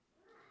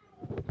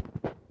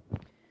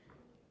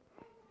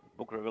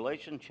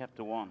Revelation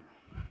chapter 1.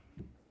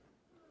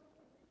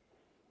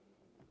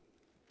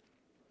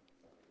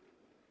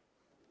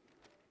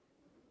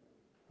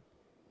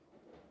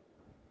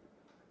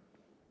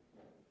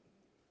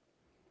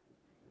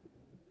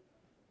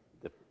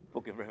 The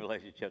book of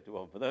Revelation chapter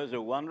 1. For those who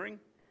are wondering,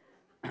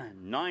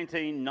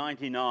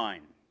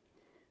 1999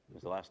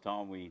 was the last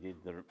time we did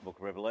the book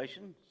of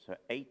Revelation. So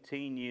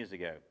 18 years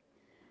ago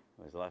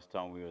was the last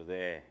time we were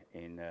there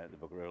in the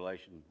book of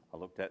Revelation. I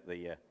looked at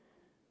the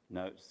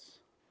notes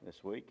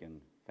this week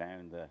and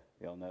found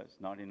the old notes,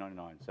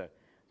 1999. So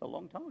it's a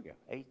long time ago,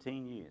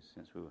 18 years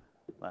since we were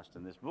last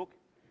in this book.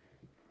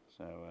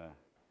 So it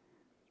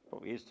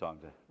probably is time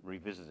to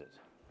revisit it.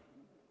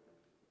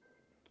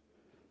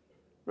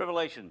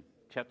 Revelation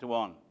chapter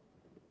 1,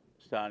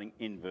 starting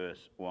in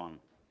verse 1.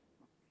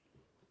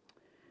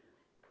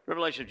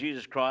 Revelation of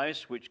Jesus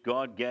Christ, which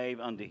God gave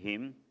unto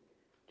him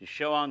to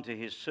show unto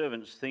his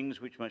servants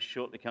things which must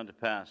shortly come to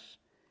pass.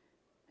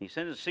 He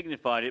sent and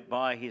signified it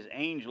by his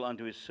angel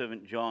unto his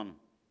servant John,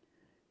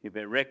 who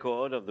bare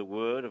record of the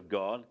word of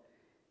God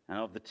and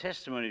of the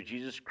testimony of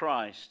Jesus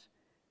Christ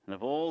and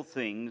of all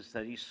things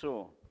that he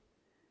saw.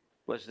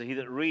 Blessed is he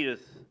that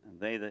readeth, and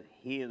they that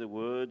hear the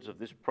words of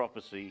this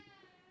prophecy,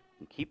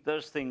 and keep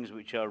those things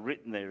which are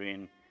written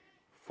therein,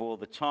 for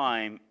the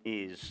time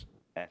is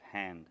at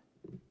hand.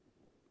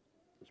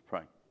 Let's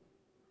pray.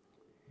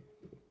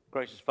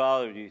 Gracious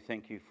Father, we do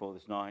thank you for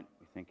this night.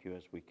 We thank you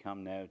as we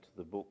come now to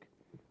the book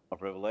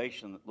of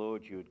Revelation, that,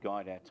 Lord, you would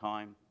guide our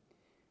time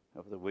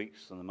over the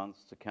weeks and the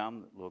months to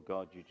come. That, Lord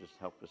God, you just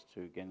help us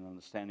to gain an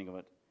understanding of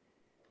it.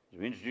 As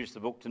we introduce the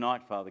book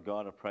tonight, Father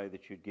God, I pray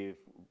that you'd give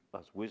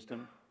us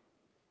wisdom,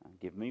 and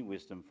give me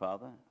wisdom,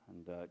 Father,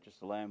 and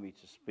just allow me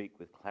to speak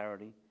with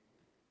clarity.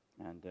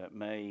 And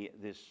may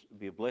this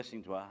be a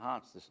blessing to our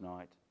hearts this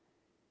night,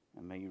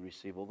 and may you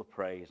receive all the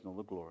praise and all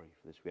the glory.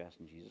 For this we ask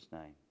in Jesus'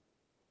 name.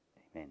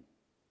 Amen.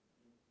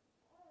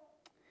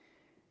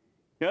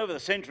 You know, over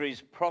the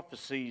centuries,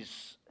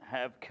 prophecies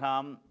have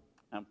come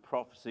and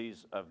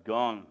prophecies have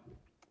gone.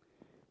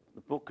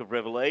 The book of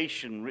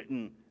Revelation,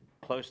 written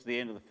close to the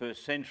end of the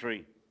first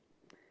century,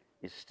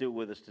 is still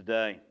with us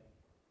today.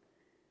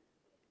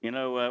 You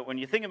know, when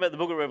you think about the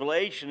book of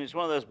Revelation, it's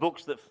one of those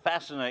books that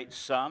fascinates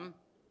some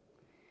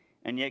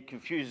and yet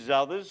confuses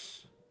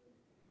others.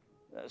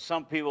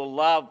 Some people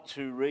love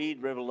to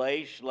read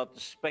Revelation, love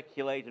to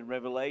speculate in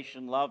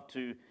Revelation, love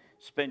to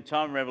spend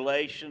time in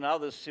Revelation.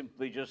 Others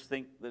simply just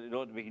think that it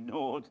ought to be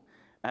ignored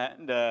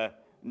and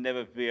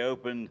never be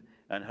opened,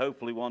 and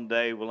hopefully one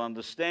day we'll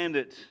understand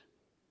it.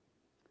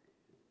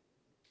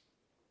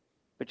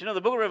 But you know,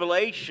 the book of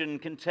Revelation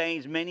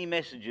contains many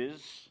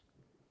messages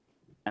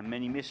and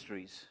many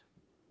mysteries.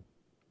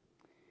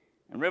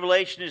 And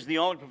Revelation is the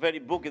only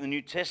prophetic book in the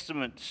New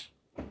Testament,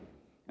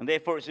 and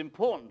therefore it's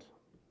important.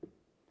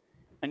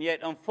 And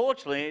yet,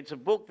 unfortunately, it's a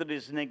book that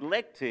is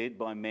neglected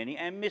by many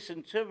and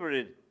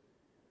misinterpreted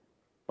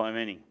by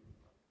many.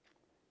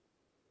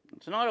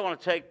 Tonight I want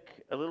to take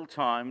a little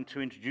time to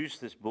introduce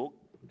this book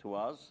to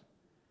us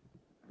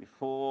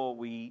before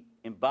we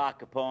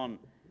embark upon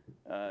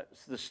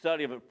the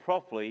study of it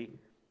properly.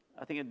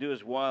 I think it'd do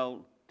us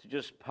well to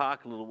just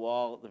park a little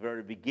while at the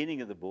very beginning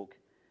of the book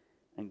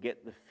and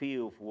get the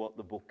feel for what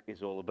the book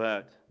is all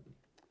about.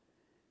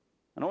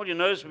 And I want you to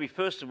notice me,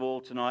 first of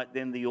all, tonight,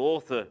 then, the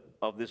author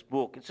of this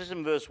book. It says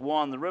in verse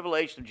 1, the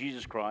revelation of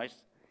Jesus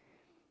Christ,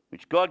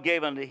 which God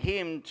gave unto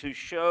him to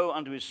show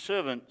unto his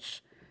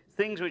servants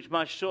things which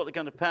must shortly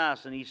come to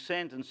pass, and he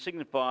sent and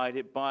signified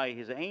it by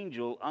his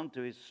angel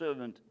unto his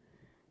servant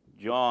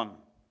John.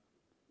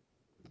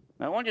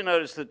 Now, I want you to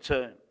notice that,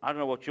 I don't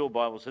know what your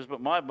Bible says, but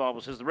my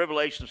Bible says the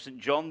revelation of St.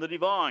 John the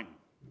Divine.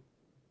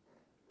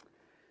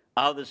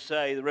 Others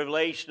say the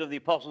revelation of the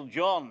Apostle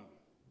John.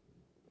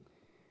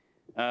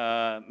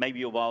 Maybe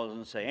your Bible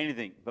doesn't say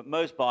anything, but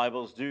most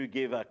Bibles do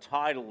give a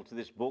title to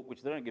this book,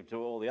 which they don't give to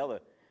all the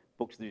other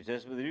books of the New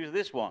Testament, they do to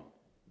this one.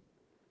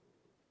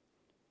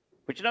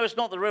 But you know, it's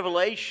not the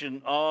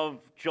revelation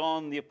of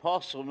John the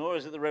Apostle, nor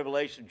is it the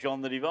revelation of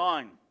John the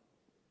Divine.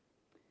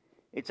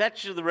 It's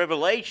actually the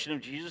revelation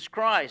of Jesus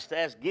Christ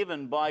as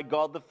given by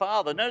God the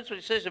Father. Notice what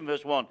it says in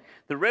verse 1.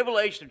 The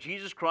revelation of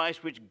Jesus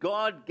Christ, which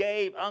God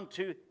gave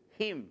unto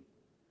him.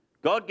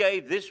 God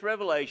gave this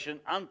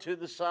revelation unto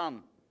the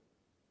Son.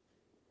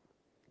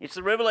 It's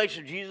the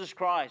revelation of Jesus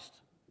Christ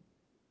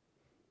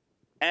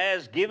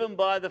as given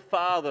by the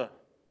Father.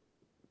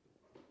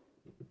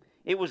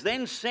 It was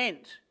then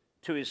sent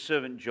to his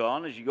servant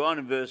John. As you go on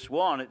in verse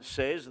 1, it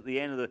says at the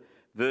end of the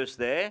verse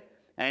there,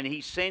 and he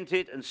sent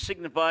it and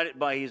signified it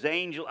by his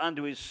angel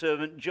unto his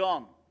servant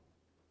John.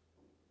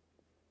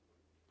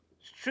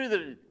 It's true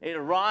that it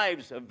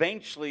arrives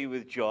eventually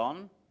with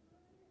John,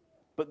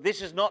 but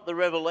this is not the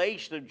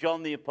revelation of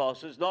John the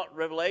Apostle. It's not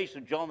revelation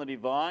of John the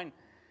Divine.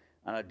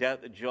 And I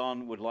doubt that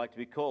John would like to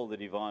be called the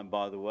Divine,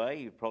 by the way.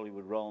 He probably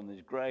would roll in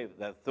his grave at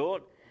that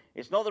thought.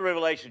 It's not the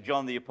revelation of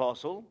John the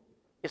Apostle.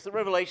 It's the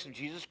revelation of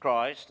Jesus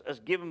Christ as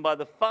given by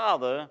the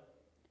Father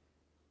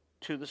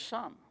to the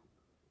Son.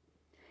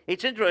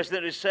 It's interesting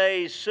that it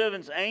says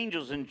servants,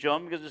 angels in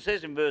John, because it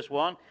says in verse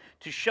 1,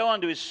 to show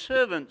unto his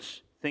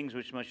servants things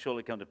which must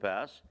surely come to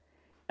pass.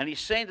 And he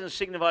sent and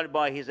signified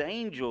by his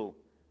angel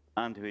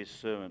unto his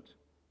servant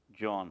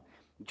John.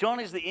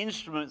 John is the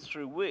instrument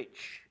through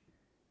which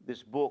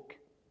this book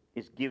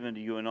is given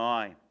to you and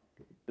I.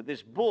 But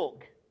this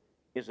book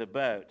is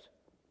about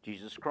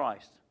Jesus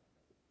Christ.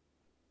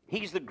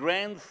 He's the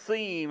grand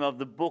theme of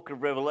the book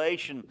of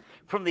Revelation.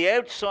 From the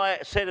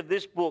outset of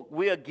this book,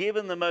 we are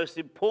given the most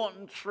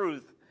important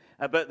truth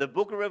about the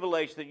book of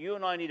Revelation that you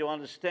and I need to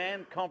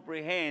understand,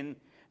 comprehend,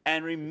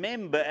 and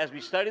remember as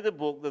we study the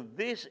book that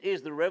this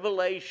is the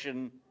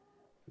revelation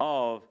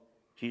of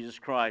Jesus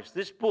Christ.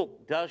 This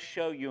book does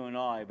show you and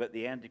I about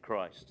the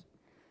Antichrist.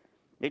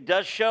 It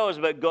does show us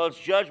about God's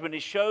judgment.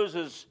 It shows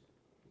us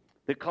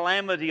the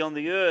calamity on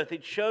the earth.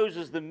 It shows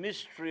us the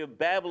mystery of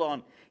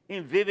Babylon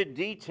in vivid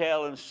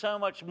detail and so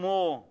much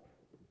more.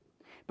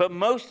 But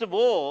most of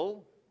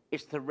all,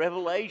 it's the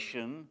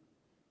revelation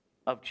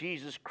of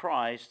Jesus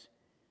Christ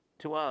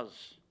to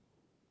us.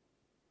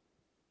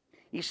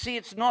 You see,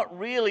 it's not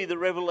really the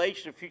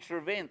revelation of future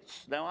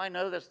events. Now, I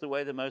know that's the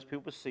way that most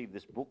people perceive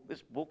this book.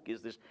 This book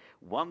is this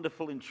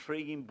wonderful,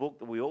 intriguing book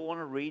that we all want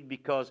to read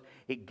because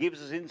it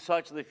gives us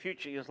insights of the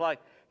future. It's like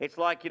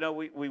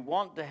we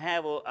want to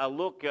have a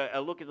look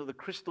into the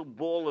crystal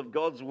ball of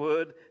God's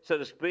Word, so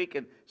to speak,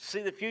 and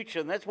see the future.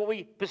 And that's what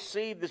we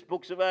perceive this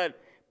book's about.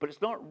 But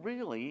it's not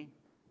really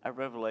a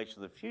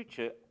revelation of the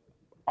future.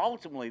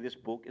 Ultimately, this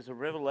book is a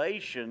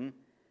revelation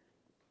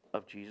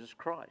of Jesus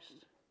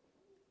Christ.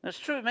 Now, it's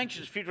true, it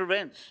mentions future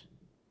events,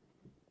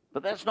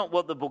 but that's not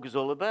what the book is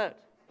all about.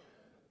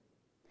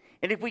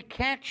 And if we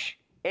catch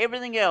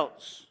everything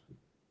else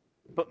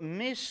but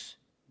miss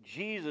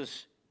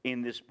Jesus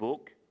in this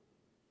book,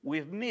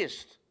 we've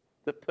missed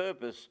the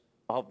purpose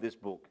of this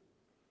book.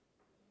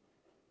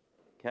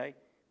 Okay?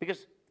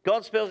 Because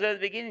God spells out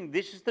at the beginning,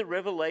 this is the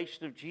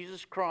revelation of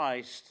Jesus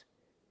Christ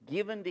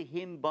given to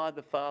him by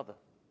the Father.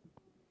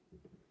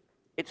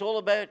 It's all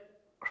about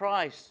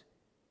Christ.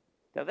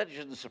 Now, that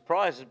shouldn't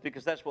surprise us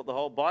because that's what the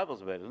whole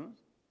Bible's about, isn't it?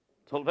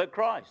 It's all about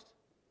Christ.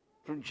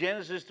 From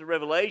Genesis to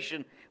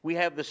Revelation, we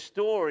have the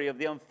story of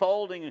the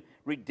unfolding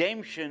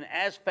redemption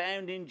as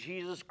found in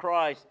Jesus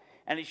Christ.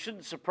 And it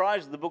shouldn't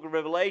surprise us, the book of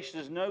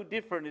Revelation is no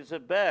different. It's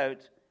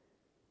about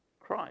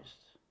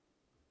Christ.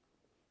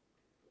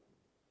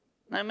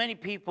 Now, many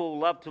people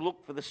love to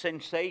look for the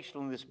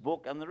sensational in this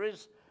book, and there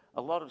is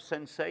a lot of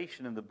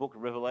sensation in the book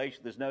of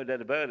Revelation. There's no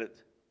doubt about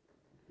it.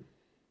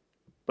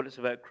 But it's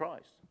about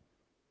Christ.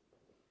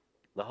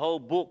 The whole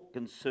book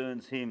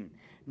concerns him.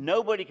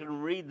 Nobody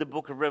can read the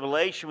book of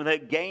Revelation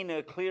without gaining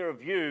a clearer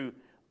view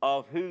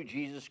of who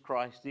Jesus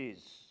Christ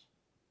is.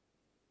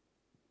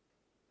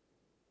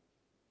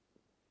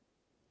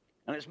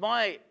 And it's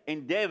my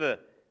endeavor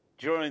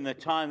during the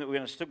time that we're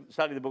going to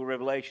study the book of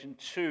Revelation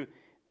to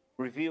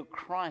reveal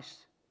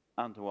Christ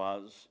unto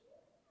us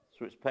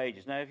through its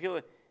pages. Now, if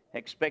you're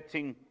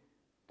expecting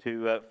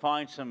to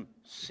find some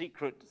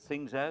secret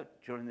things out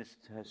during this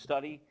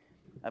study,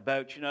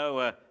 about,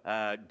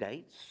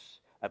 dates,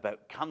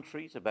 about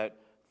countries, about,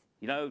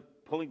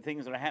 pulling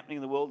things that are happening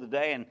in the world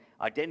today and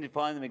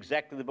identifying them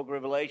exactly in the book of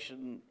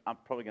Revelation, I'm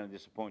probably going to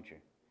disappoint you.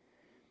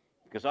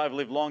 Because I've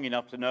lived long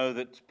enough to know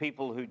that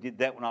people who did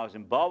that when I was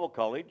in Bible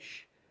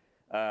college,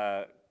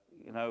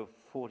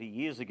 42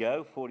 years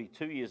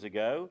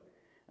ago,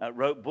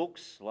 wrote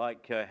books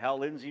like Hal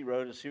Lindsey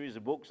wrote a series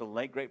of books on the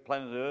late great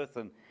planet Earth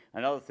and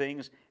other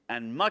things,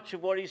 and much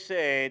of what he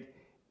said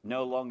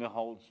no longer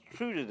holds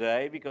true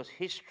today because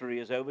history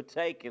has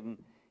overtaken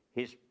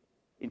his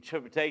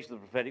interpretation of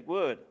the prophetic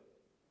word.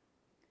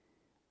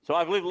 So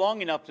I've lived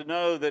long enough to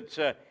know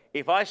that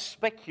if I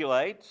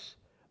speculate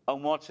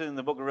on what's in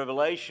the book of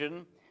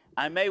Revelation,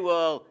 I may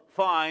well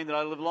find that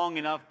I live long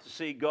enough to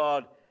see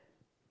God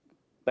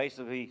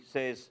basically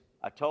says,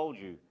 I told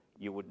you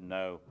you wouldn't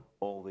know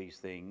all these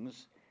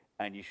things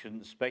and you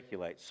shouldn't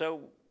speculate.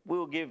 So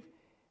we'll give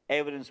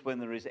evidence when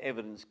there is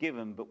evidence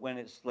given, but when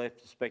it's left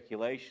to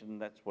speculation,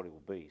 that's what it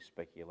will be,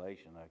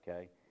 speculation,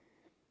 okay?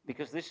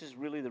 Because this is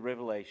really the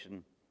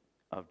revelation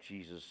of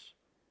Jesus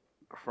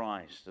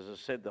Christ. As I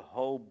said, the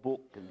whole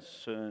book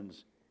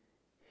concerns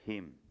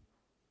him.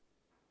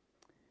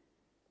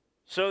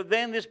 So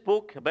then this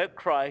book about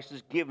Christ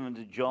is given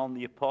to John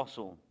the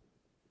Apostle.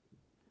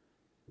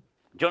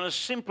 John is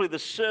simply the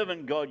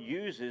servant God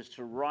uses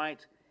to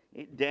write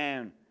it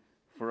down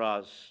for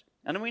us.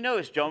 And we know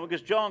it's John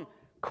because John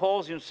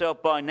calls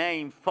himself by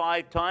name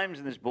 5 times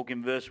in this book.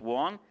 In verse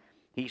 1,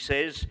 he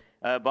says,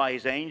 by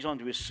his angel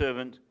unto his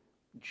servant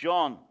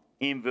John.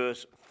 In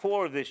verse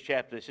 4 of this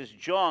chapter, it says,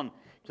 John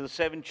to the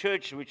 7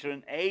 churches which are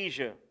in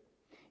Asia.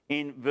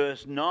 In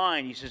verse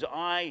 9, he says,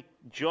 I,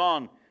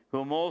 John,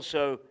 who am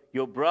also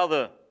your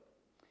brother.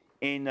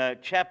 In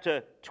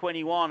chapter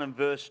 21 and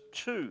verse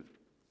 2,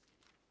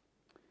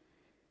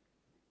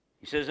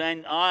 he says,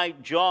 and I,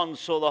 John,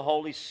 saw the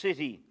holy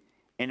city.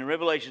 In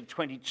Revelation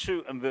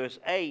 22 and verse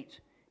 8,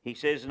 he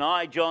says, and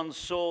I, John,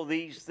 saw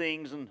these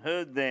things and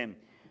heard them.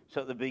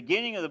 So at the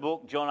beginning of the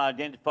book, John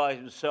identifies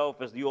himself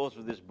as the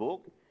author of this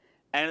book.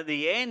 And at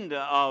the end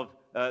of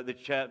the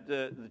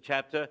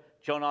chapter,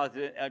 John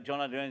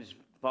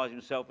identifies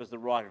himself as the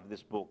writer of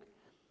this book.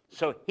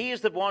 So he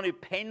is the one who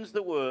pens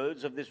the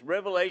words of this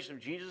revelation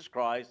of Jesus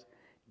Christ,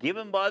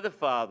 given by the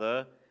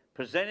Father,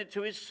 presented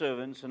to his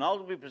servants, and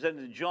ultimately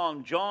presented to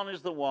John. John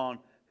is the one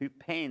who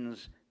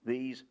pens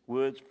these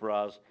words for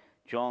us,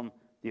 John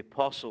the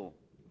Apostle.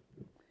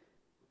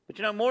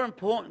 But more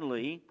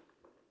importantly,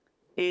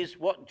 is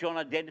what John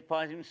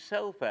identifies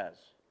himself as.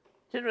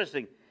 It's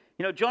interesting.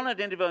 John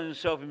identifies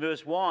himself in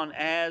verse 1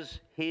 as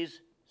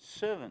his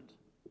servant.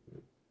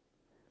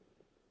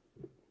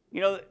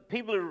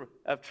 People who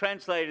have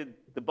translated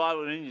the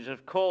Bible in English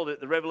have called it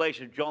the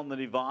revelation of John the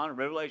Divine,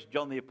 revelation of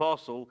John the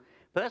Apostle,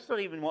 but that's not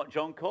even what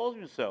John calls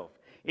himself.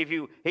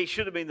 It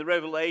should have been the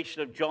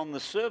revelation of John the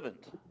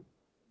servant.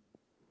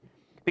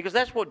 Because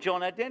that's what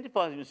John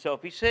identifies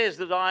himself. He says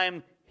that I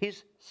am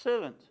his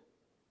servant.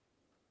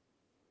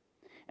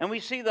 And we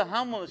see the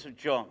humbleness of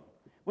John.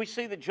 We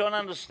see that John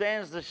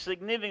understands the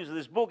significance of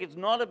this book. It's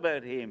not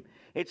about him.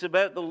 It's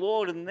about the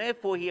Lord, and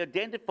therefore he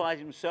identifies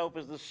himself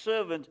as the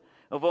servant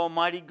of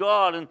Almighty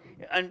God.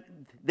 And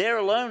there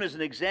alone is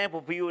an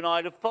example for you and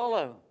I to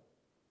follow.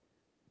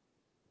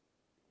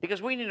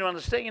 Because we need to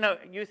understand,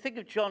 you think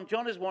of John.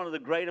 John is one of the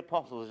great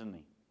apostles, isn't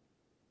he?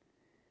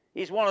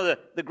 He's one of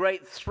the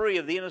great three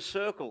of the inner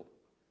circle.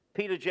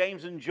 Peter,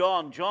 James, and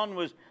John. John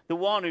was the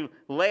one who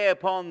lay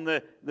upon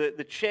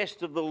the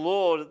chest of the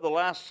Lord at the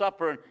Last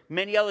Supper and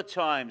many other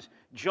times.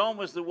 John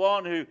was the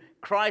one who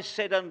Christ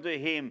said unto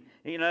him,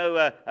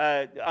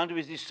 unto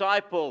his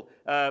disciple,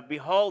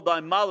 behold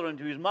thy mother, and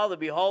to his mother,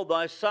 behold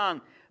thy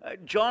son.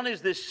 John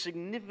is this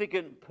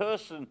significant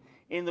person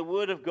in the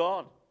Word of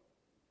God.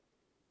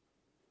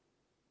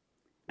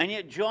 And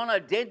yet John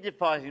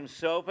identifies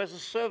himself as a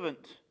servant.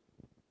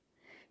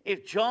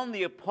 If John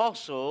the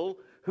Apostle,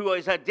 who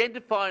is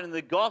identified in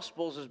the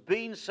Gospels as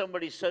being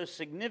somebody so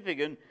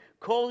significant,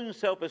 calls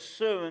himself a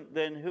servant,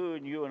 then who are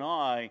you and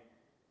I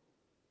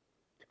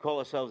to call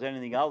ourselves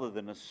anything other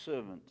than a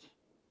servant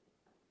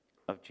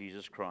of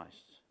Jesus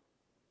Christ?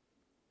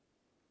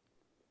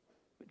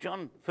 But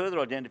John further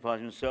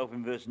identifies himself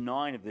in verse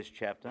 9 of this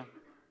chapter.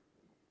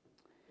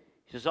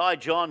 He says, I,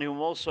 John, who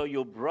am also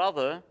your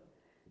brother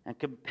and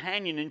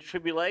companion in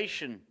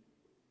tribulation,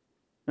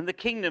 in the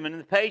kingdom and in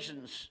the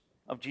patience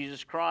of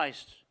Jesus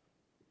Christ.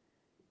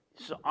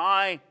 So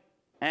I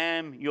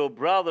am your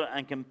brother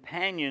and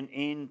companion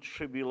in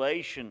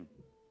tribulation.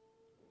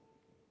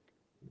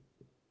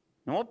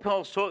 And what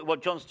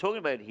John's talking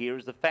about here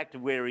is the fact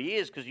of where he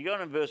is, because you go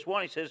on in verse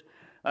 1, he says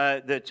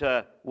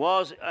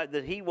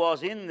that he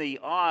was in the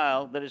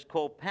isle that is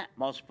called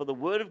Patmos for the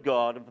word of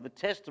God and for the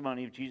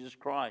testimony of Jesus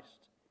Christ.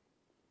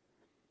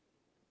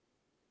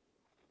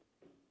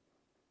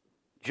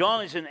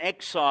 John is in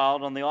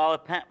exile on the Isle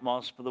of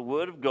Patmos for the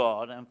Word of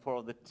God and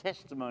for the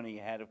testimony he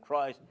had of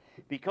Christ.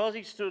 Because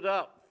he stood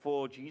up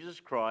for Jesus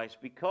Christ,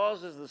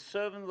 because as the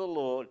servant of the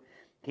Lord,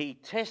 he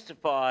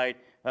testified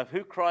of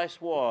who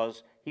Christ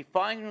was, he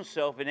finds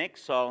himself in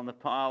exile on the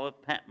Isle of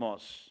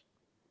Patmos.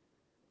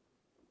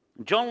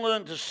 John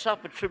learned to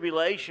suffer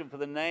tribulation for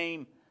the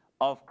name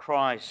of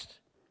Christ.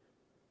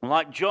 And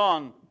like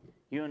John,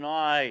 you and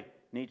I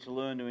need to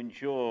learn to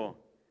endure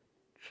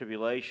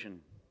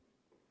tribulation.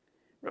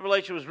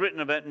 Revelation was written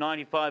about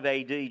 95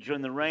 AD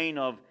during the reign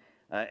of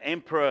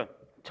Emperor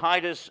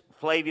Titus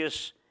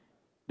Flavius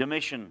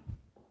Domitian.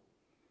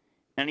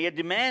 And he had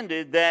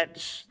demanded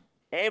that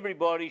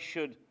everybody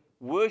should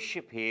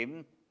worship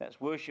him, that's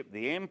worship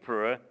the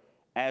emperor,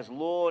 as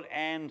Lord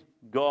and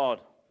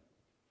God.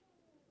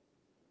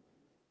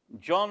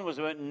 John was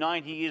about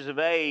 90 years of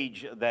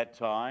age at that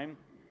time,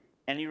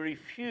 and he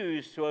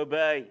refused to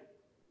obey.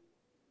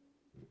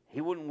 He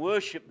wouldn't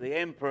worship the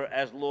emperor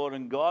as Lord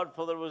and God,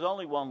 for there was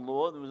only one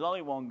Lord, there was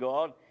only one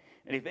God.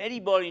 And if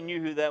anybody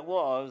knew who that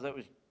was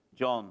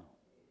John,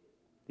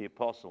 the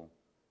apostle.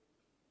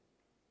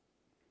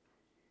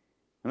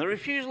 And the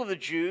refusal of the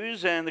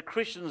Jews and the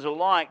Christians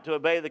alike to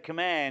obey the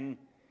command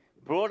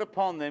brought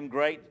upon them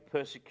great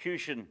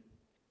persecution.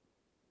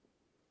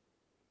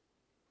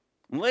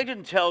 And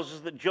legend tells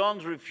us that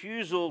John's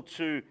refusal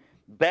to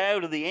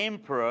bow to the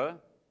emperor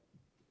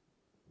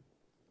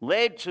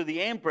led to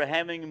the emperor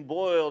having him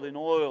boiled in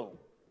oil,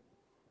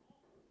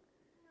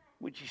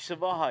 which he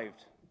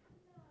survived.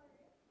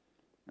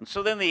 And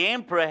so then the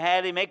emperor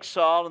had him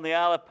exiled in the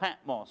Isle of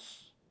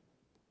Patmos.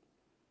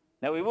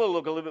 Now we will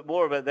look a little bit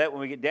more about that when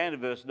we get down to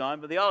verse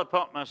 9, but the Isle of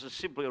Patmos is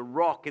simply a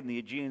rock in the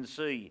Aegean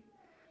Sea.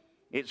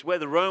 It's where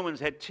the Romans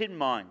had tin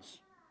mines.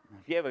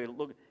 If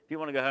you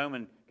want to go home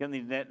and get on the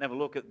internet and have a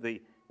look at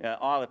the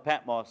Isle of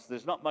Patmos,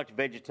 there's not much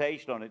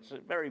vegetation on it. It's a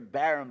very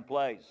barren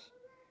place.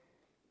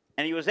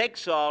 And he was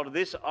exiled to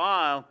this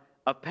Isle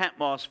of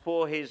Patmos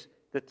for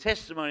the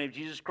testimony of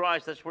Jesus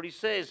Christ. That's what he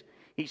says.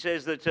 He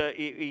says that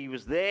he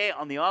was there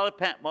on the Isle of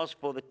Patmos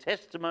for the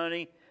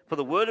testimony, for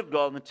the Word of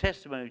God and the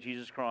testimony of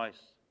Jesus Christ.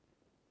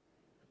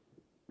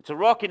 It's a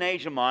rock in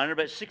Asia Minor,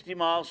 about 60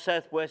 miles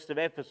southwest of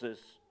Ephesus.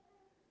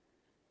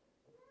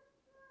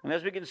 And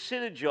as we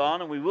consider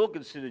John, and we will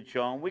consider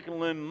John, we can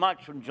learn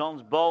much from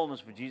John's boldness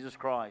for Jesus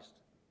Christ.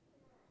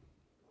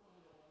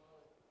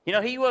 You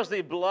know, he was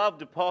the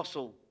beloved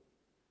apostle.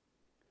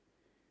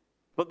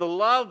 But the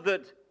love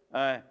that,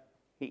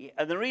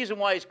 and the reason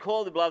why he's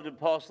called the beloved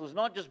apostle is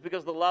not just because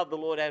of the love the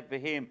Lord had for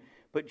him,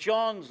 but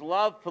John's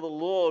love for the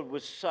Lord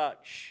was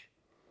such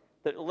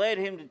that led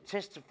him to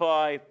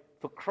testify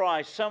for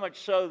Christ, so much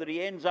so that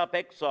he ends up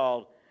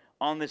exiled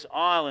on this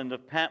island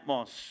of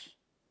Patmos.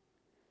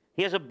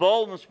 He has a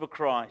boldness for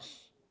Christ.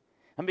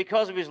 And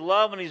because of his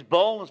love and his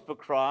boldness for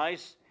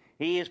Christ,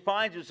 he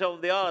finds himself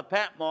at the Isle of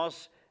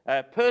Patmos,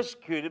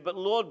 persecuted, but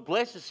the Lord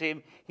blesses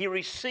him. He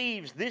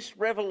receives this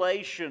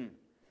revelation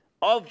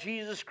of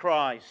Jesus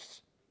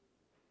Christ,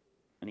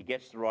 and he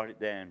gets to write it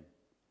down.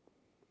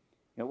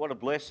 You know, what a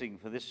blessing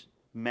for this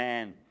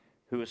man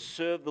who has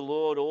served the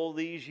Lord all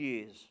these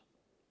years.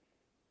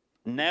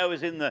 Now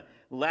is in the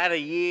latter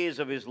years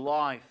of his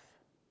life,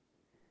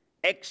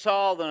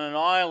 exiled on an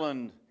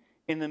island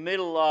in the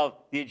middle of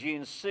the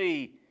Aegean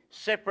Sea,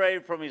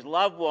 separated from his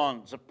loved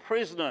ones, a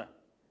prisoner,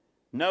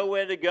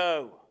 nowhere to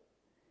go.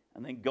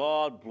 And then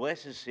God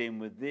blesses him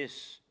with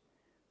this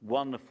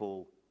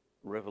wonderful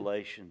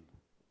revelation.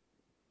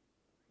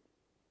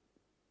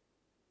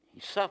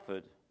 He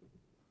suffered,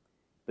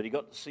 but he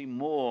got to see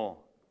more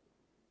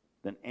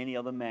than any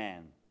other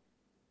man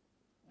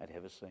I'd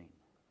ever seen.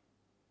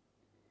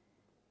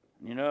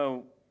 And you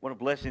know, what a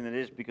blessing that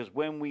is, because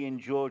when we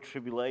endure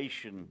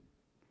tribulation,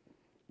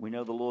 we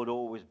know the Lord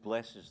always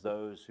blesses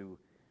those who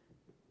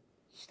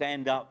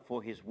stand up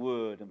for his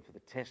word and for the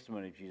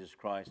testimony of Jesus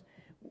Christ.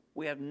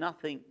 We have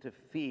nothing to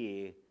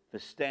fear for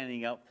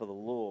standing up for the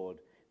Lord,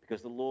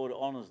 because the Lord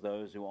honors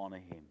those who honor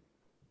him.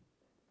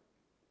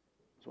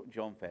 That's what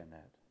John found out.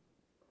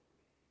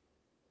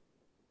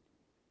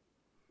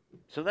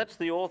 So that's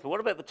the author. What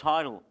about the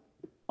title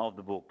of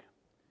the book?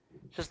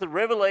 It's just the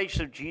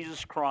revelation of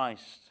Jesus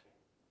Christ.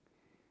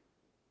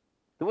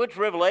 The word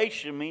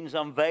revelation means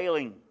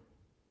unveiling.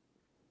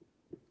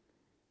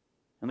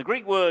 And the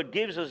Greek word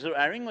gives us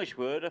our English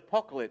word,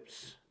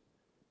 apocalypse,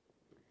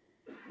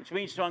 which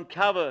means to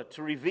uncover,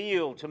 to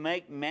reveal, to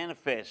make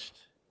manifest.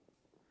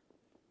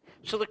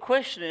 So the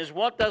question is,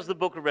 what does the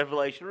book of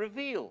Revelation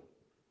reveal?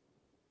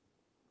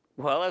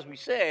 Well, as we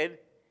said,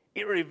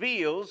 it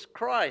reveals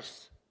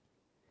Christ.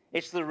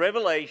 It's the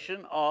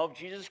revelation of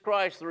Jesus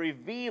Christ, the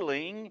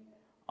revealing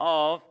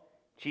of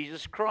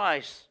Jesus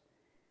Christ.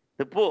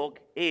 The book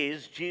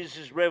is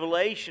Jesus'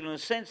 revelation in the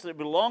sense that it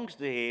belongs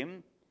to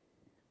him,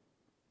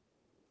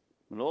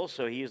 but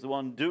also he is the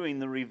one doing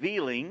the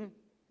revealing,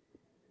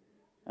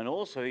 and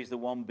also he's the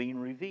one being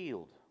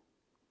revealed.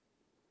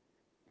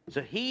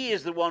 So he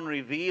is the one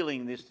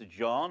revealing this to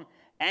John,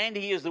 and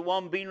he is the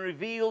one being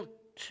revealed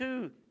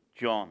to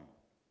John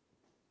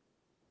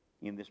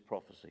in this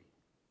prophecy.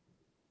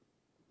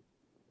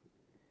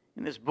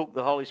 In this book,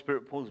 the Holy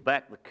Spirit pulls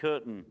back the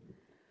curtain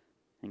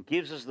and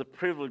gives us the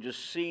privilege of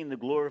seeing the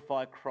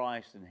glorified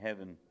Christ in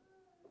heaven.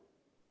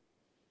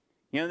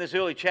 You know, in this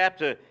early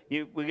chapter,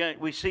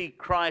 we see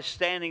Christ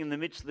standing in the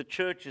midst of the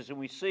churches, and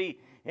we see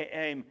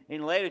in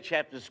later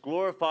chapters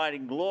glorified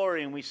in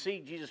glory, and we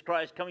see Jesus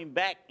Christ coming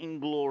back in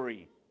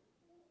glory.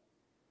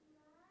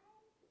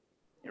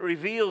 It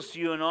reveals to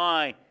you and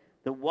I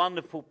the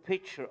wonderful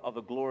picture of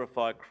a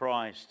glorified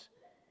Christ.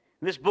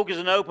 And this book is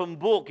an open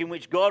book in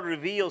which God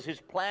reveals his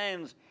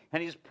plans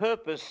and his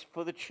purpose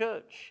for the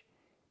church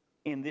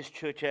in this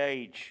church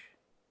age.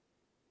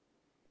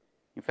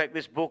 In fact,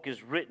 this book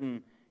is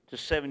written to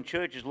 7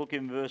 churches. Look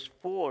in verse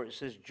 4. It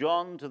says,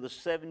 John to the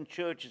 7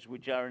 churches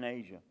which are in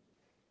Asia.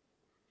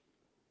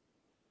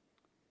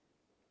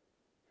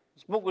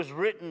 This book was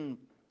written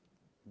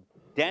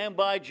down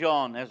by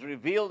John as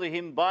revealed to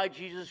him by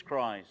Jesus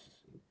Christ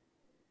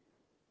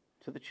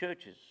to the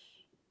churches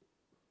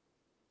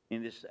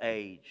in this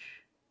age.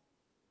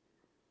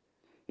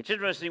 It's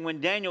interesting,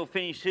 when Daniel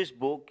finished his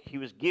book, he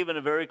was given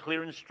a very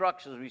clear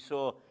instruction, as we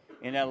saw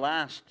in our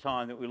last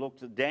time that we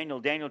looked at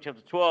Daniel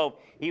chapter 12.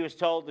 He was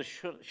told to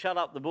shut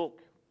up the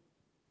book.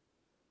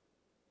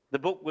 The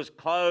book was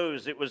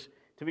closed. It was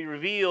to be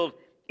revealed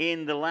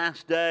in the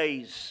last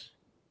days.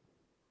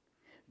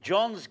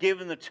 John's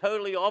given the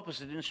totally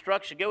opposite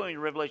instruction. Go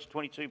into Revelation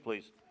 22,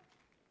 please.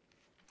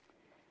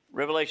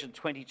 Revelation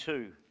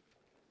 22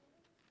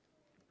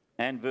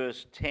 and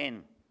verse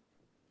 10.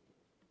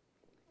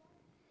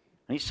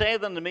 And he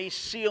saith unto me,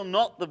 seal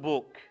not the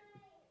book,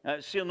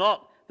 seal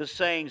not the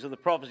sayings of the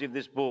prophecy of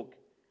this book,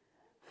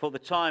 for the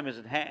time is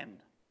at hand.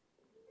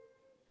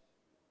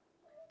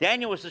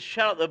 Daniel was to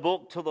shut up the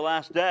book till the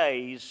last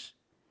days.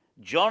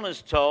 John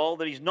is told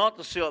that he's not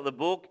to seal up the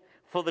book,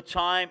 for the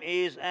time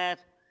is at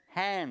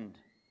hand.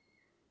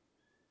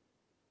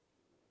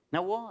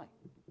 Now why?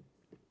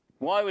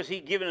 Why was he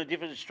given a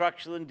different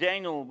instruction than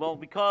Daniel? Well,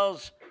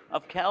 because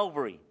of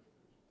Calvary.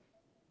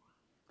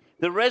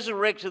 The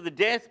resurrection of the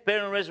death,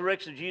 burial, and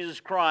resurrection of Jesus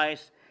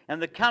Christ,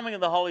 and the coming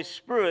of the Holy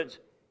Spirit,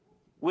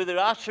 with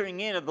the ushering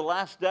in of the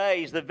last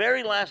days, the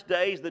very last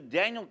days that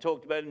Daniel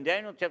talked about in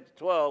Daniel chapter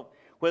 12,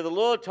 where the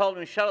Lord told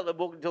him to shut up the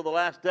book until the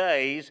last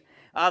days,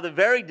 are the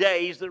very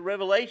days that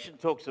Revelation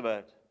talks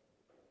about.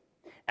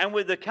 And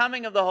with the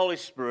coming of the Holy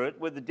Spirit,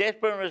 with the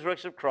death, burial, and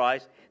resurrection of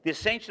Christ, the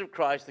ascension of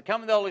Christ, the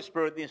coming of the Holy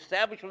Spirit, the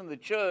establishment of the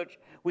church,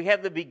 we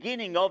have the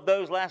beginning of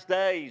those last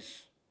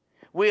days.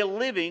 We're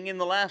living in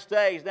the last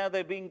days. Now,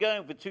 they've been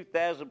going for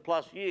 2,000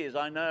 plus years,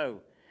 I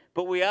know.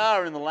 But we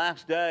are in the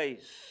last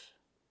days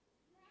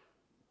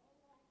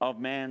of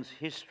man's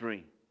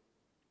history.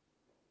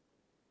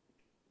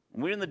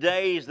 And we're in the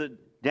days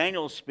that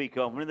Daniel speaks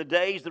of. We're in the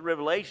days that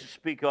Revelation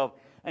speak of.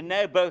 And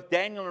now both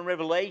Daniel and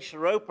Revelation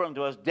are open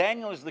unto us.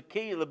 Daniel is the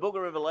key to the book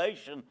of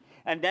Revelation.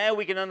 And now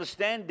we can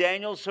understand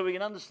Daniel so we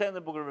can understand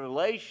the book of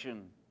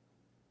Revelation.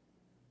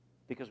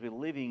 Because we're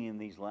living in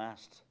these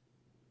last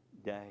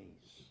days.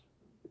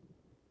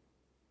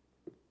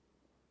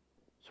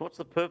 So what's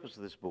the purpose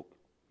of this book?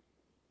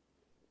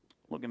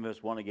 Look in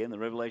verse 1 again. The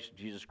revelation of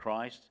Jesus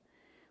Christ,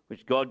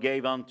 which God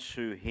gave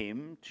unto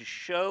him to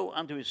show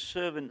unto his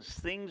servants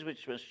things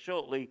which must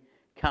shortly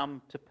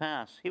come to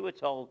pass. Here we're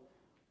told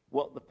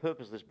what the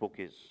purpose of this book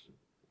is.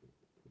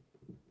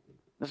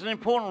 There's an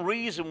important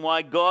reason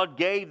why God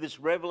gave this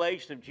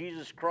revelation of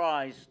Jesus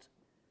Christ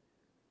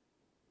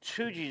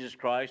to Jesus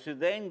Christ, who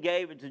then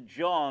gave it to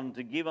John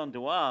to give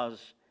unto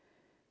us.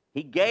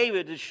 He gave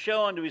it to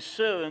show unto his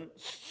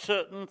servants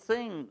certain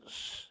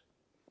things.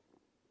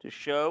 To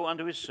show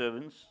unto his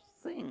servants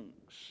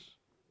things.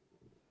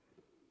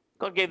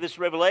 God gave this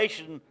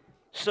revelation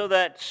so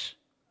that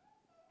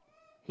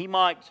he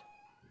might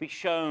be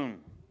shown,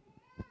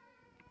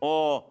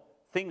 or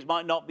things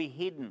might not be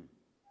hidden.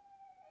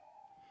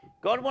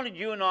 God wanted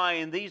you and I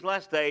in these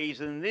last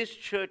days and in this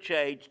church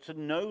age to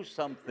know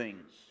some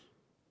things.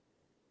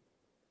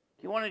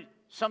 He wanted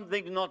some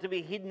things not to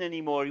be hidden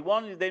anymore. He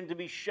wanted them to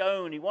be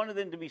shown. He wanted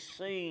them to be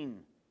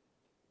seen.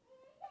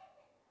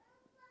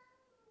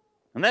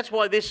 And that's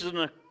why this is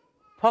an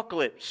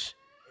apocalypse,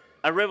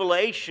 a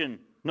revelation,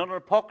 not an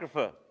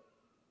apocrypha.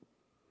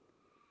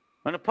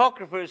 An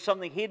apocrypha is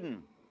something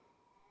hidden.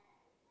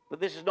 But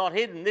this is not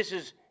hidden. This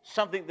is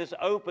something that's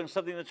open,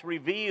 something that's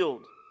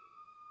revealed.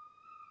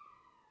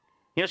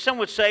 You know, some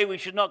would say we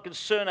should not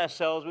concern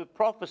ourselves with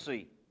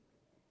prophecy.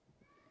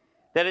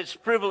 That it's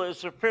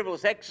frivolous, a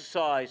frivolous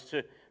exercise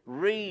to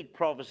read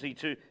prophecy,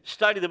 to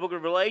study the book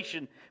of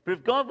Revelation. But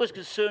if God was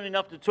concerned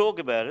enough to talk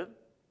about it,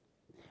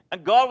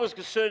 and God was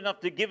concerned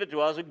enough to give it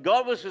to us, and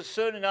God was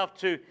concerned enough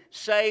to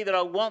say that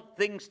I want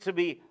things to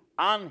be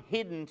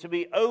unhidden, to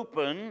be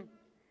open,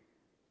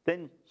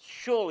 then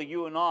surely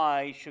you and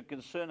I should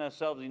concern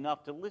ourselves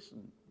enough to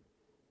listen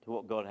to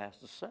what God has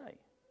to say.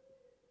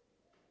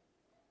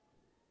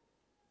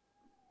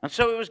 And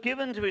so it was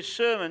given to his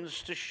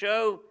servants to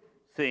show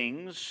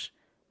things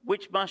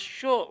which must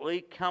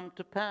shortly come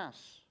to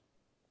pass.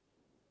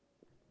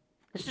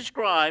 This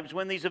describes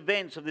when these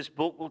events of this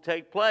book will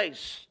take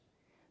place.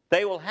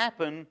 They will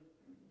happen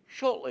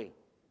shortly.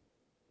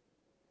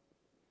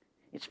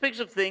 It speaks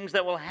of things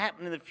that will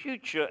happen in the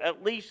future,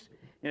 at least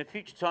in a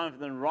future time from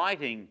the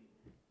writing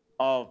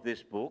of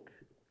this book.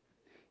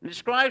 It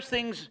describes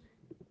things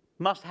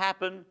must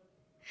happen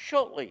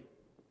shortly.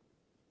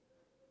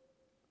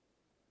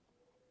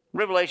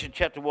 Revelation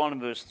chapter 1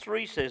 and verse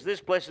 3 says, "This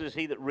blessed is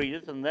he that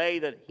readeth, and they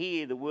that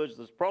hear the words of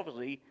this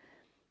prophecy,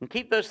 and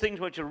keep those things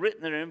which are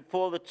written therein,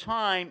 for the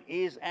time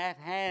is at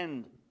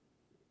hand."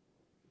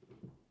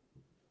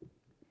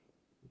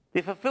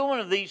 The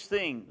fulfillment of these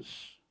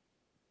things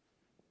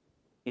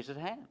is at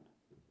hand.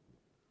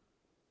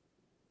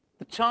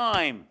 The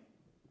time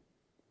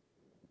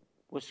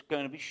was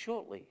going to be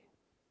shortly.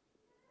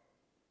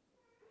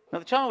 Now,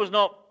 the time was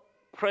not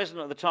present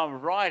at the time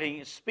of writing.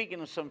 It's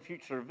speaking of some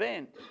future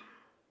event.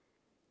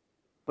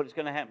 But it's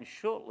going to happen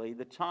shortly.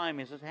 The time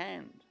is at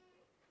hand.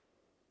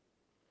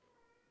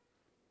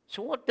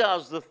 So what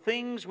does the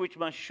things which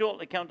must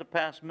shortly come to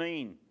pass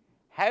mean?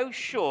 How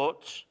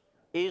short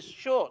is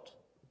short?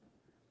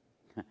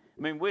 I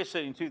mean, we're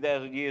sitting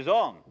 2,000 years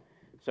on.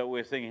 So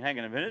we're thinking, hang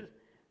on a minute,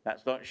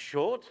 that's not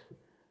short.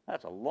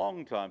 That's a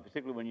long time,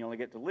 particularly when you only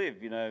get to live,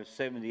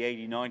 70,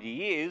 80, 90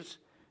 years.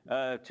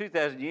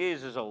 2,000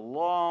 years is a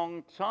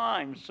long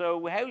time.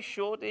 So how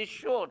short is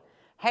short?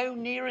 How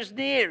near is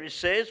near? It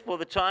says, for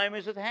the time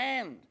is at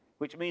hand,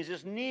 which means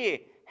it's near.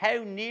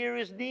 How near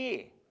is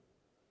near?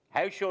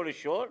 How short is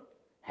short?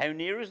 How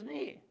near is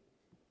near?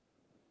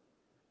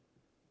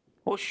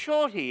 Well,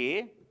 short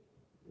here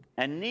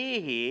and near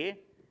here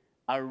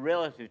are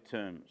relative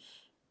terms.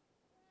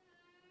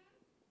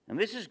 And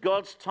this is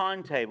God's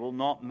timetable,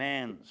 not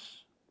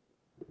man's.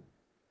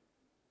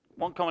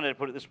 One commentator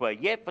put it this way: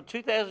 yet for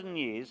 2,000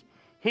 years,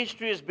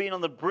 history has been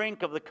on the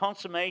brink of the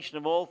consummation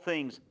of all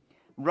things,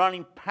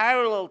 running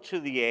parallel to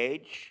the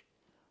edge,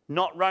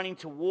 not running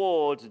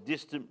towards a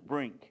distant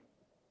brink.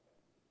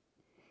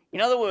 In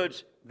other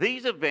words,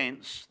 these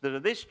events that are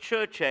this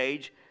church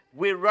age,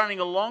 we're running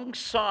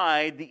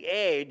alongside the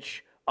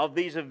edge of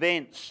these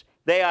events.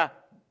 They are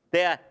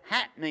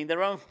happening,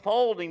 they're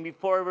unfolding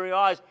before our very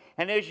eyes.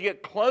 And as you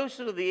get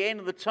closer to the end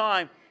of the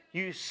time,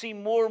 you see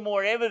more and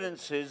more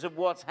evidences of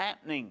what's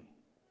happening.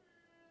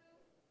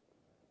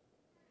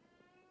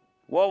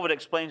 Walvoord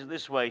explains it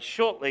this way: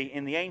 shortly,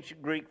 in the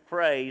ancient Greek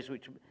phrase,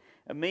 which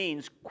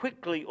means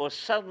quickly or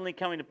suddenly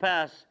coming to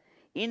pass,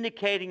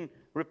 indicating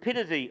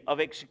rapidity of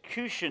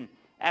execution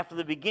after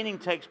the beginning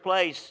takes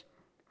place.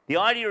 The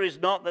idea is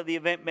not that the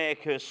event may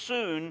occur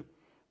soon,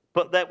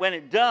 but that when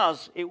it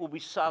does, it will be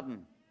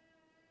sudden.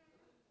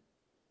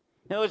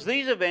 In other words,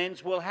 these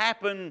events will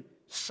happen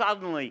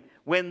suddenly.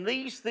 When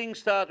these things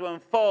start to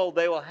unfold,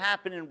 they will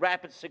happen in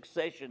rapid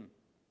succession.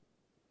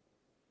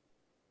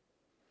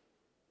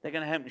 They're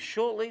going to happen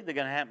shortly, they're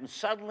going to happen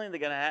suddenly, they're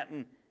going to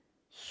happen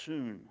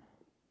soon.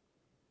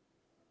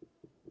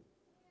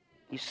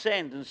 He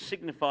sent and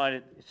signified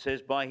it, it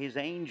says, by his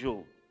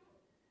angel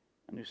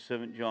and his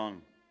servant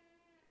John.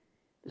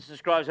 This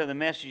describes how the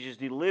message is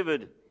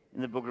delivered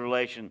in the book of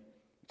Revelation.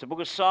 It's a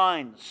book of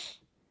signs.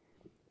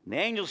 And the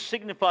angel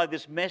signified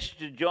this message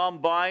to John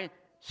by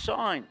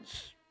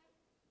signs.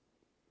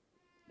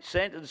 He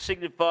sent and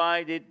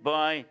signified it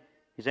by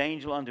his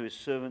angel unto his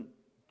servant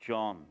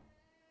John.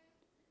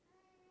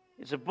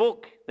 It's a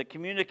book that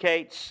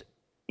communicates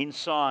in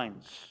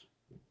signs.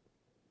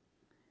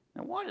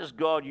 Now, why does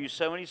God use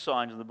so many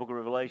signs in the book of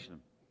Revelation?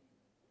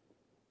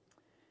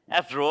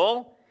 After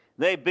all,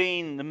 they've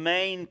been the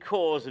main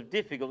cause of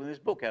difficulty in this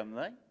book, haven't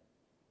they?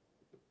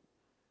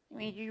 I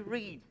mean, you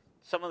read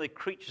some of the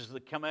creatures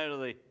that come out of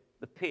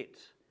the pit.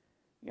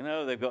 You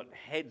know, they've got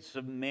heads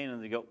of men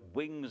and they've got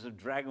wings of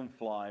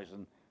dragonflies.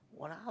 And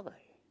what are they?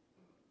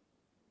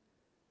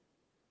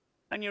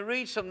 And you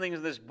read some things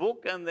in this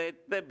book and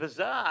they're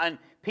bizarre. And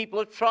people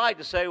have tried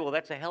to say, well,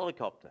 that's a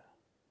helicopter.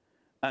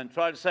 And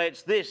try to say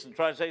it's this and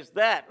try to say it's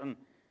that. And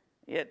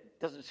yet it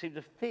doesn't seem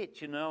to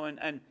fit, you know.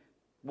 And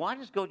why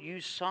does God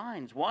use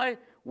signs? Why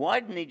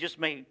didn't he just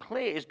make it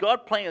clear? Is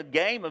God playing a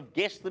game of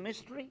guess the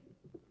mystery?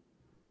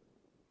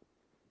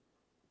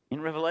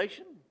 In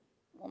Revelation?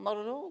 Well, not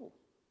at all.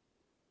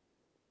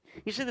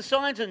 You see, the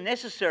signs are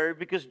necessary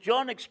because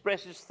John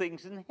expresses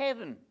things in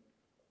heaven.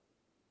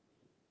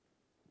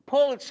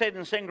 Paul had said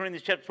in 2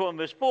 Corinthians chapter 12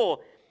 verse 4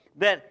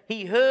 that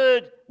he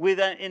heard with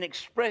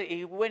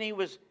when he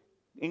was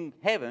in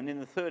heaven, in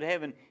the third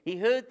heaven, he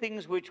heard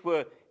things which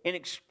were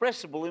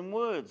inexpressible in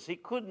words. He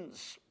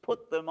couldn't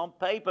put them on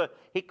paper.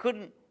 He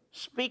couldn't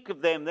speak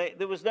of them.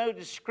 There was no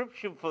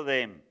description for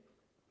them.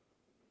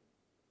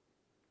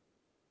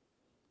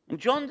 And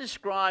John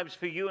describes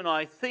for you and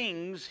I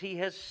things he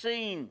has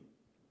seen.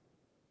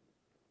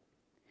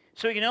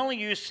 So he can only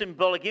use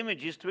symbolic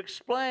images to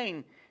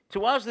explain.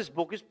 To us, this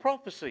book is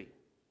prophecy.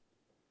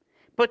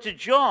 But to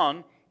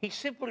John, he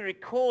simply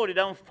recorded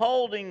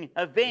unfolding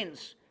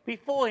events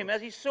before him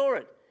as he saw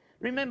it.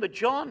 Remember,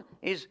 John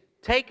is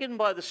taken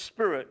by the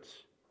Spirit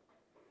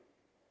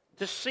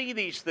to see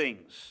these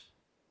things.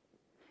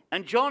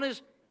 And John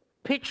is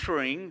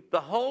picturing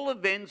the whole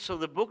events of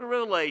the book of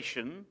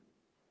Revelation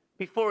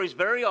before his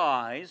very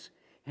eyes,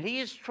 and he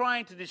is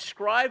trying to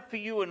describe for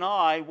you and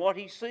I what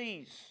he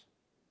sees.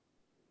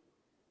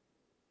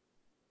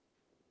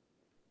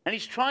 And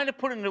he's trying to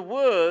put into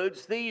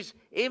words these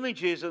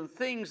images and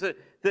things that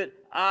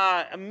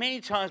are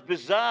many times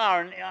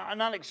bizarre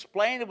and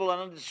unexplainable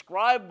and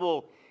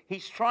undescribable.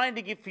 He's trying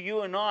to give for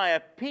you and I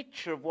a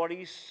picture of what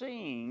he's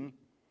seeing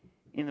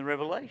in the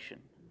Revelation.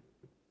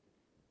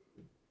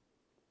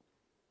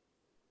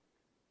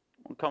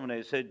 One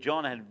commentator said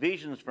John had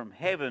visions from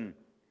heaven,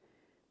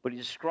 but he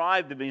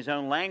described them in his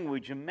own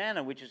language and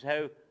manner, which is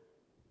how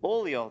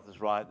all the authors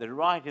write. They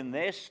write in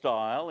their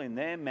style, in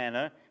their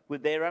manner,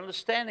 with their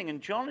understanding.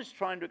 And John is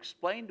trying to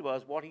explain to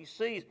us what he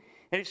sees.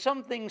 And if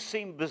some things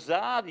seem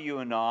bizarre to you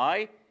and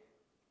I,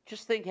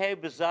 just think how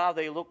bizarre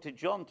they looked to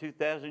John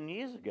 2,000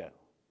 years ago.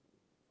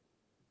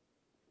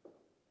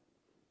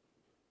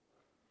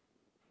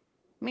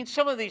 I mean,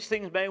 some of these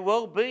things may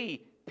well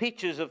be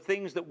pictures of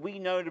things that we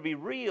know to be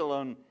real,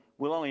 and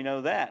we'll only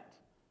know that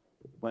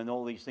when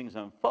all these things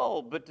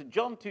unfold. But to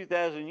John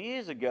 2,000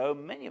 years ago,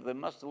 many of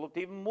them must have looked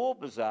even more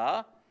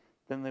bizarre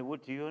than they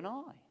would to you and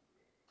I.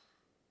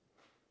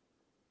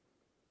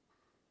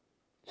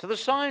 So the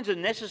signs are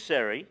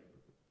necessary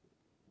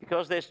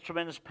because there's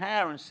tremendous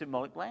power in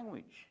symbolic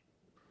language.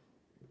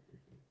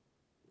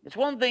 It's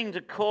one thing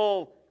to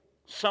call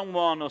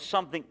someone or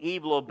something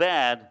evil or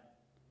bad,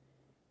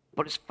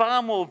 but it's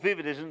far more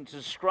vivid, isn't it, to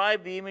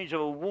describe the image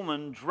of a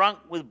woman drunk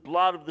with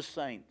blood of the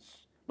saints.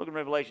 Look at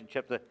Revelation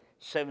chapter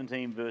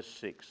 17, verse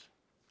 6.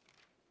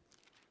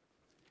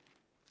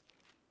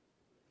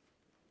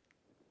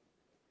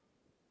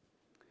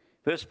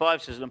 Verse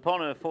 5 says, and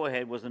upon her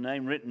forehead was the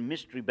name written,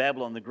 Mystery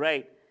Babylon the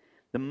Great,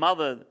 the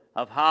mother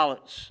of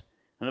harlots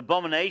and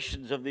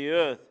abominations of the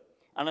earth.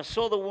 And I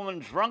saw the woman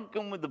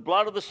drunken with the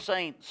blood of the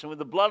saints and with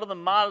the blood of the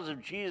martyrs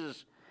of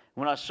Jesus.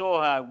 When I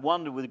saw her, I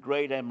wondered with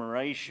great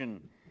admiration.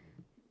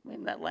 I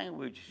mean, that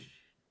language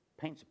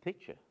paints a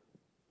picture.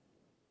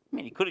 I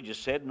mean, he could have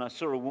just said, and I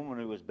saw a woman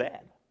who was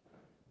bad.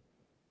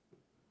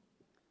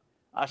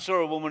 I saw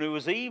a woman who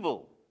was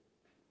evil.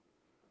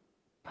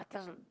 But it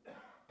doesn't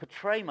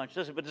portray much,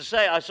 does it? But to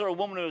say, I saw a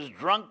woman who was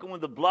drunken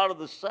with the blood of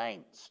the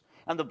saints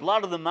and the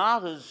blood of the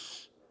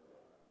martyrs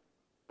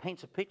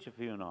paints a picture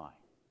for you and I.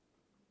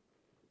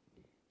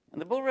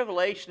 And the book of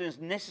Revelation is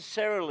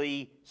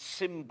necessarily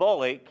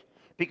symbolic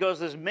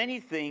because there's many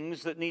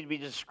things that need to be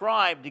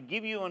described to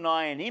give you and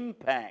I an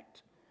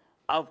impact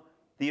of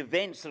the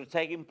events that are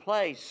taking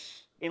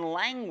place in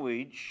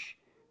language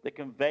that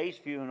conveys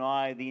for you and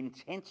I the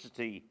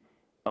intensity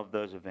of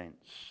those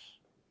events.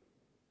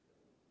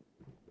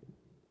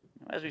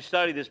 As we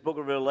study this book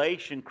of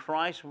Revelation,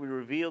 Christ will be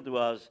revealed to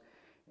us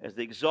as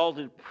the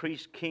exalted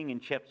priest king in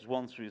chapters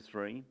 1 through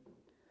 3,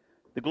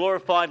 the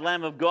glorified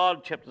Lamb of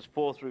God, chapters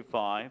 4 through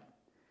 5,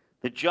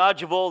 the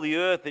judge of all the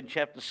earth in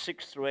chapters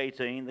 6 through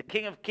 18, the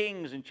King of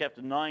Kings in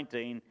chapter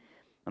 19,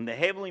 and the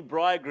heavenly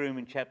bridegroom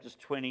in chapters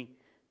 20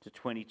 to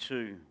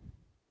 22.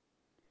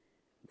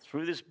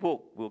 Through this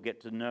book, we'll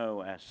get to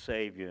know our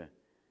Savior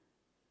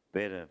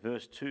better.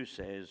 Verse 2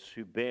 says,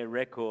 who bear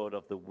record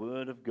of the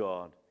word of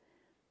God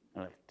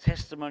and of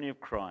testimony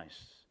of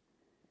Christ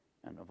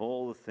and of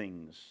all the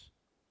things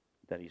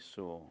that he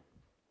saw.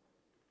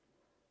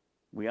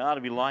 We are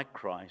to be like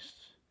Christ.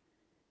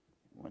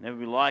 We'll never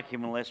be like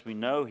him unless we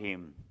know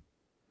him.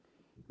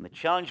 And the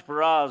challenge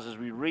for us as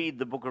we read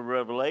the book of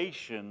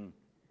Revelation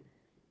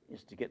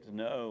is to get to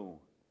know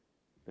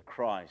the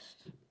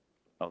Christ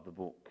of the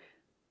book.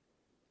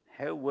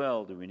 How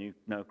well do we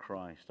know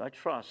Christ? I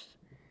trust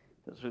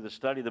that through the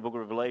study of the book of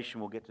Revelation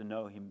we'll get to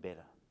know him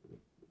better.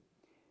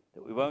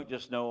 That we won't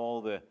just know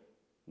all the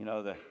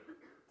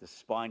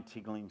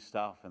spine-tingling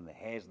stuff and the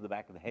hairs on the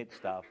back of the head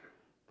stuff,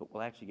 but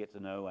we'll actually get to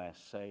know our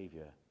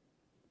Savior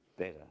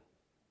better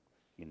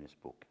in this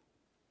book.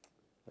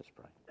 Let's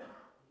pray.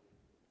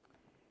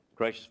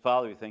 Gracious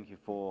Father, we thank you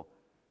for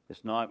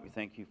this night. We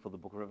thank you for the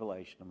book of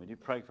Revelation. And we do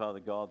pray,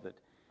 Father God, that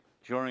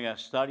during our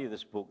study of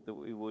this book that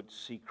we would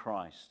see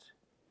Christ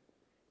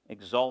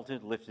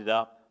exalted, lifted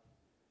up,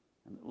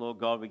 and that, Lord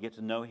God, we get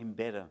to know him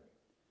better.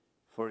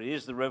 For it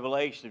is the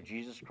revelation of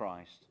Jesus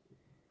Christ.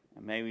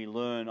 And may we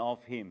learn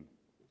of him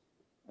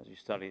as we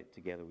study it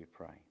together, we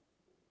pray.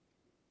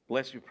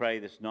 Bless, we pray,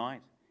 this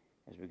night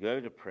as we go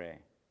to prayer.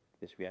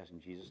 This we ask in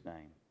Jesus'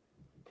 name.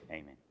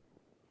 Amen.